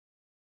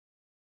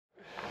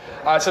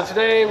So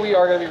today we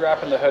are going to be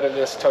wrapping the hood of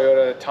this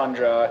Toyota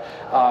Tundra,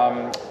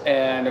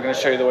 and I'm going to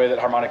show you the way that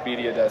Harmonic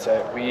Media does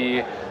it.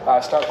 We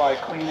start by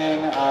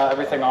cleaning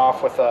everything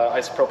off with an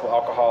isopropyl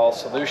alcohol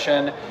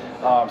solution.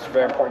 It's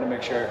very important to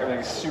make sure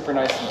everything's super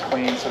nice and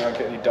clean so we don't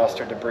get any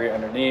dust or debris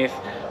underneath.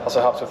 Also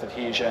helps with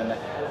adhesion.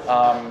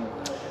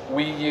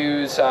 We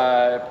use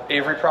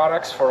Avery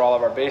products for all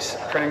of our base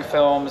printing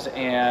films,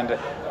 and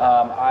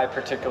I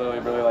particularly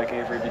really like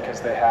Avery because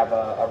they have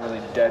a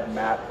really dead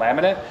matte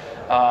laminate,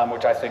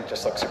 which I think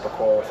just looks super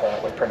cool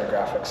with printed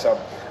graphics. So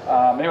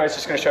anyways,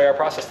 just going to show you our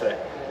process today.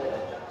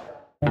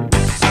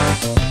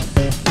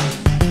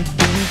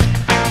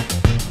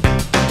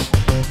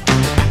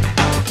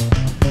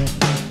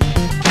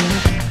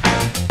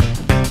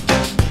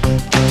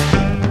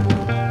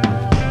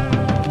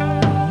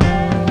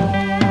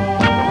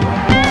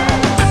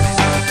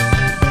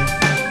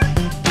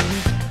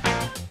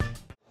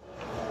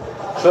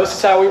 So this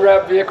is how we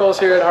wrap vehicles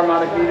here at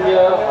Harmonic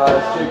Media.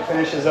 Jake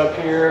finishes up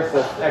here,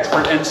 the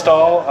expert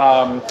install.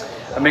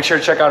 And make sure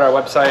to check out our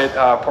website,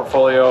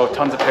 portfolio,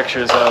 tons of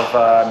pictures of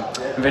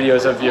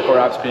videos of vehicle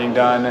wraps being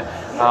done.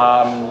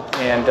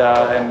 And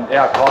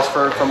yeah, call us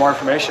for more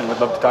information. We'd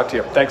love to talk to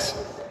you. Thanks.